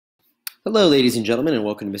Hello, ladies and gentlemen, and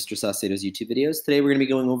welcome to Mr. Saucedo's YouTube videos. Today we're going to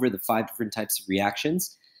be going over the 5 different types of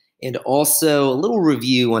reactions and also a little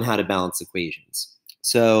review on how to balance equations.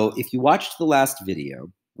 So if you watched the last video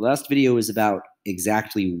is about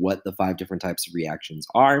exactly what the 5 different types of reactions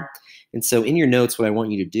are. And so in your notes, what I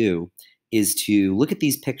want you to do is to look at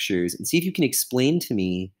these pictures and see if you can explain to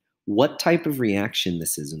me what type of reaction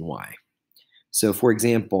this is and why. So for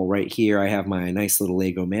example, right here I have my nice little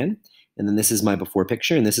Lego man. And then this is my before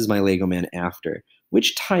picture, and this is my Lego man after.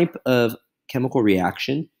 Which type of chemical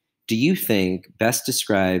reaction do you think best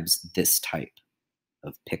describes this type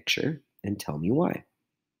of picture? And tell me why.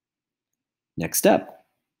 Next up,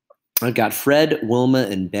 I've got Fred, Wilma,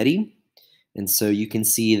 and Betty. And so you can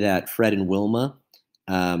see that Fred and Wilma,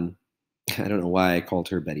 I don't know why I called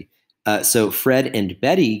her Betty. So Fred and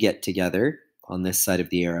Betty get together on this side of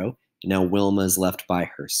the arrow. And now Wilma is left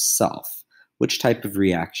by herself. Which type of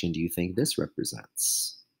reaction do you think this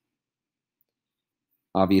represents?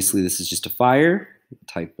 Obviously, this is just a fire. What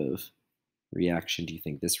type of reaction do you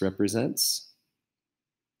think this represents?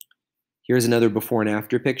 Here's another before and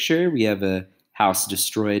after picture. We have a house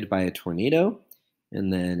destroyed by a tornado,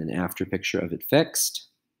 and then an after picture of it fixed.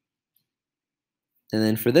 And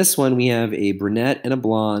then for this one, we have a brunette and a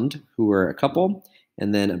blonde who are a couple,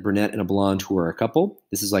 and then a brunette and a blonde who are a couple.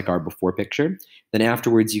 This is like our before picture. Then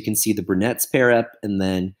afterwards, you can see the brunettes pair up and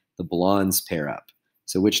then the blondes pair up.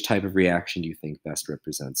 So which type of reaction do you think best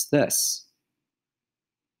represents this?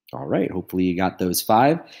 All right, hopefully you got those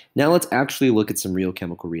 5. Now let's actually look at some real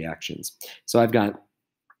chemical reactions. So I've got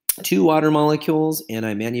 2 water molecules, and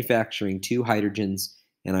I'm manufacturing 2 hydrogens,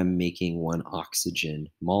 and I'm making 1 oxygen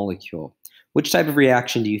molecule. Which type of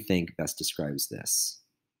reaction do you think best describes this?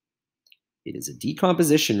 It is a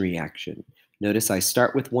decomposition reaction. Notice I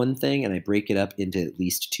start with one thing and I break it up into at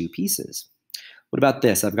least 2 pieces. What about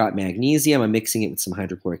this? I've got magnesium, I'm mixing it with some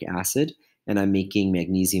hydrochloric acid, and I'm making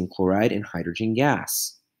magnesium chloride and hydrogen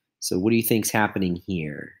gas. So what do you think's happening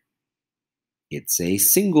here? It's a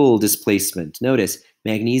single displacement. Notice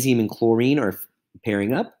magnesium and chlorine are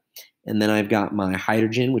pairing up, and then I've got my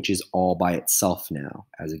hydrogen, which is all by itself now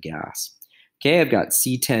as a gas. Okay, I've got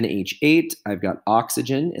C10H8, I've got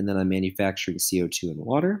oxygen, and then I'm manufacturing CO2 and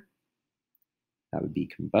water. That would be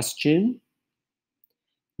combustion.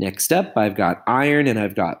 Next up, I've got iron and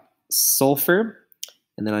I've got sulfur,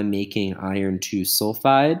 and then I'm making iron 2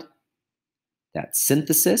 sulfide. That's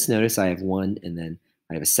synthesis. Notice I have 1, and then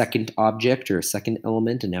I have a second object or a second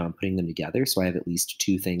element, and now I'm putting them together, so I have at least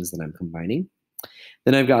 2 things that I'm combining.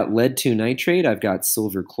 Then I've got lead 2 nitrate, I've got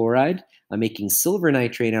silver chloride. I'm making silver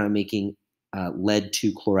nitrate, and I'm making lead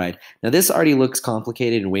 2 chloride. Now this already looks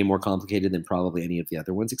complicated and way more complicated than probably any of the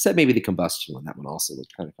other ones, except maybe the combustion one. That one also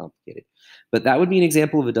looked kind of complicated. But that would be an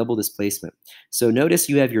example of a double displacement. So notice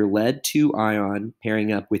you have your lead 2 ion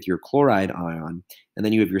pairing up with your chloride ion, and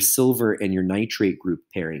then you have your silver and your nitrate group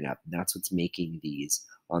pairing up. And that's what's making these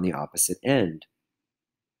on the opposite end.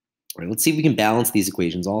 All right, let's see if we can balance these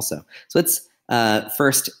equations also. So let's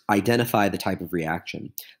first identify the type of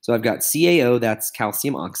reaction. So I've got CaO, that's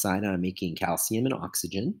calcium oxide, and I'm making calcium and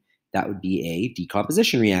oxygen. That would be a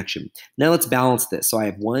decomposition reaction. Now let's balance this. So I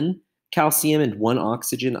have 1 calcium and 1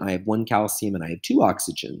 oxygen. I have 1 calcium and I have 2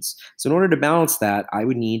 oxygens. So in order to balance that, I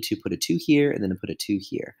would need to put a 2 here and then put a 2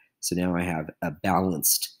 here. So now I have a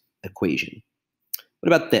balanced equation.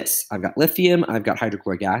 What about this? I've got lithium, I've got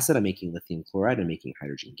hydrochloric acid, I'm making lithium chloride, I'm making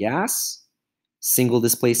hydrogen gas. Single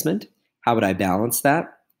displacement. How would I balance that?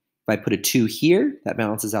 If I put a 2 here, that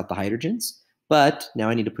balances out the hydrogens. But now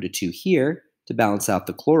I need to put a 2 here to balance out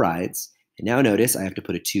the chlorides. And now notice I have to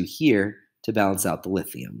put a 2 here to balance out the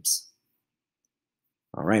lithiums.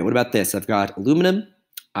 All right, what about this? I've got aluminum,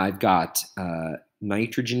 I've got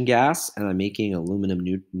nitrogen gas, and I'm making aluminum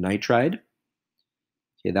nitride.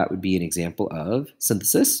 Okay, that would be an example of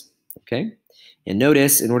synthesis. Okay, and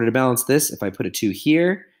notice in order to balance this, if I put a 2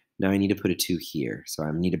 here, now I need to put a 2 here. So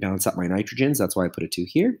I need to balance out my nitrogens. That's why I put a 2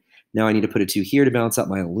 here. Now I need to put a 2 here to balance out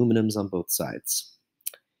my aluminums on both sides.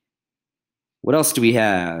 What else do we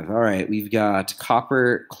have? All right, we've got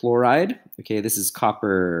copper chloride. Okay, this is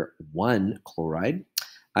copper 1 chloride.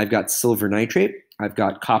 I've got silver nitrate. I've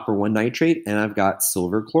got copper 1 nitrate, and I've got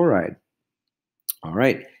silver chloride. All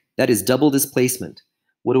right, that is double displacement.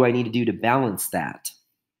 What do I need to do to balance that?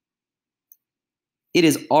 It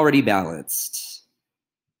is already balanced.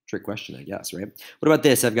 Trick question, I guess, right? What about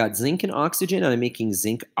this? I've got zinc and oxygen, and I'm making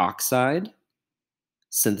zinc oxide.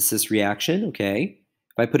 Synthesis reaction, okay.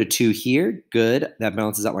 If I put a 2 here, good. That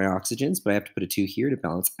balances out my oxygens, but I have to put a 2 here to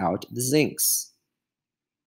balance out the zincs.